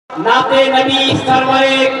नाते नबी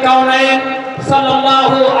सरवरे कौनैन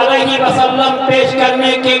सल्लल्लाहु अलैहि वसल्लम पेश करने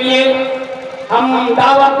के लिए हम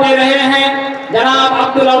दावत दे रहे हैं जनाब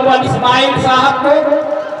अब्दुल अव्वल इस्माइल साहब को।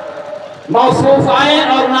 मौसूफ आए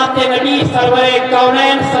और नाते नबी सरवरे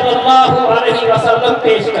कौनैन सल्लल्लाहु अलैहि वसल्लम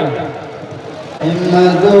पेश करें।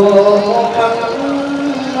 अहमद मोहम्मद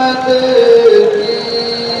की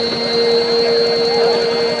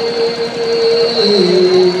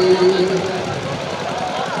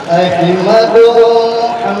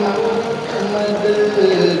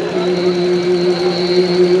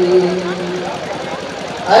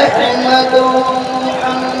अहमद मोहम्मद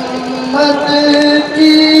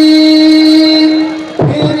की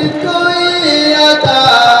फिर कोई अदा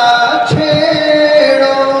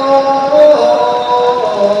छेड़ो।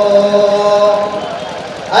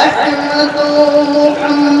 अहमद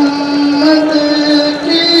मोहम्मद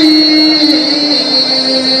की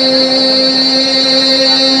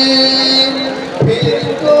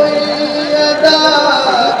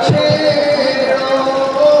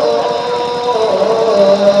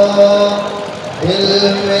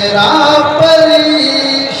मेरा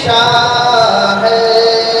परेशान है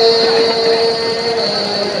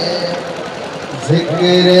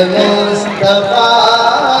जिक्र मुस्तफा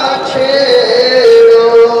छेड़ो।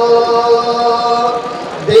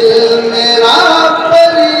 दिल मेरा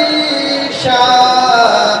परेशान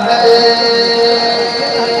है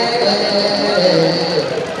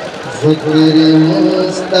जिक्र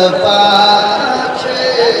मुस्तफा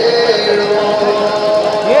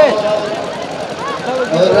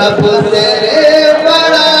रब तेरे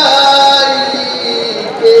बड़ाई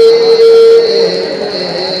के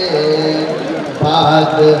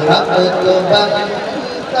बाद हक तो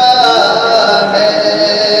बनता है।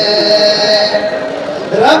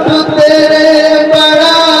 रब तेरे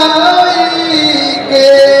बड़ाई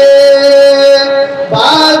के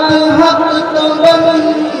बाद हक तो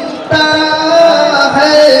बनता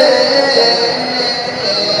है।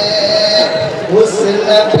 उस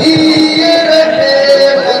नबी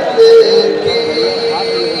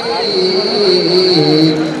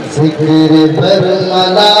जिक्र पर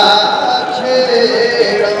मला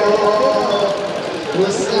छेड़ो।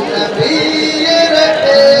 उस नबी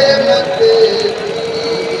रहमत की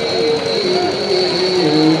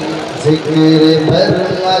जिक्र पर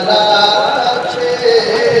मला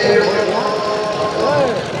छेड़ो।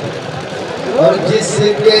 और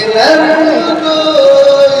जिसके नर्म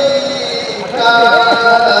गोई का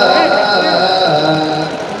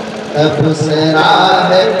तब सरा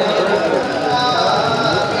है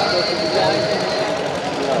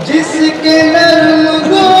जिसके नर्म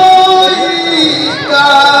गोई का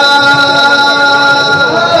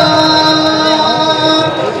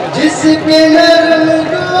जिसके नर्म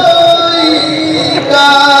गोई का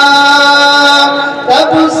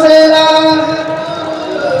तब से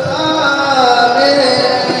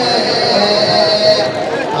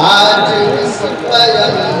आज इस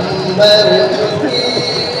पैगंबर की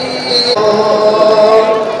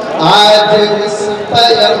आज इस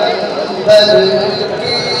पैगंबर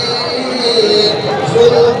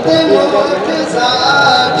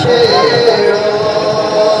छेड़ो।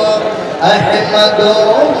 अहमद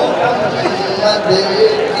मोहम्मद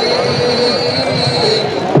की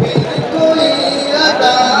फिर कोई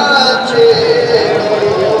अदा छेड़ो।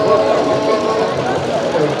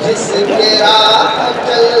 जिसके राह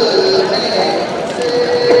चलने से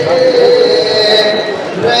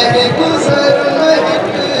रह गुजर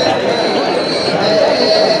महकती है।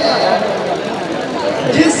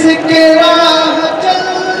 जिसके राह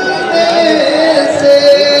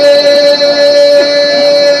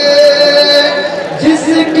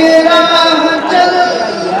जिसके राह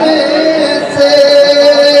चलने से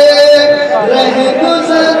रह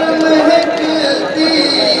गुजर महकती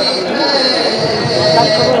है।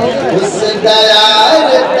 उस दयार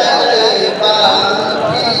तैबा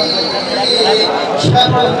की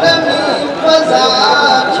शबनमी फज़ा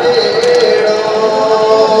छेड़ो।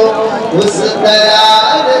 उस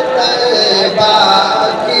दयार तैबा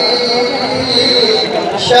की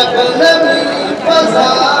शबनमी फज़ा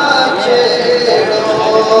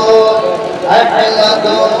अहमद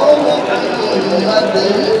मोहम्मद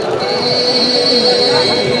की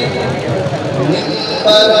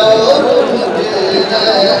मिंबर और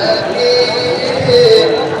के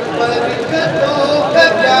बरकतों का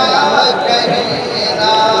क्या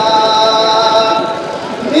कहना।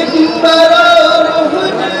 मिंबर और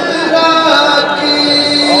हुजरा की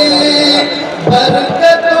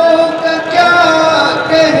बरकतों का क्या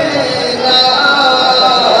कहना।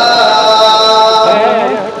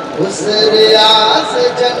 उस रियाज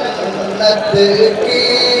जन्नत की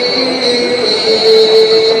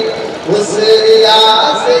اس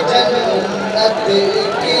ریاض جنت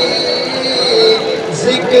کی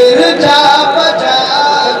ذکر جا بجا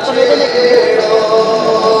چھیڑو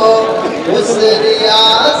اس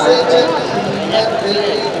ریاض جنت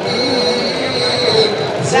کی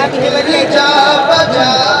ذکر جا بجا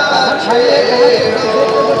چھیڑو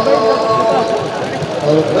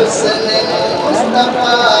اور حسن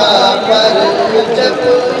مصطفیٰ پر جب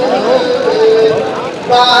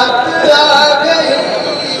بات آ گئی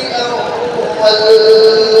اول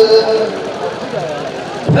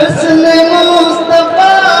حسن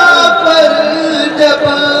مصطفیٰ پر جب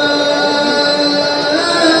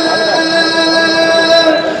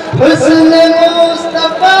حسن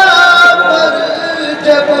مصطفیٰ پر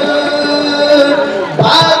جب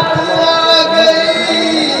بات آ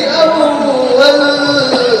گئی اول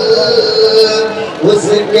اس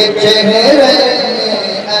کے چہرے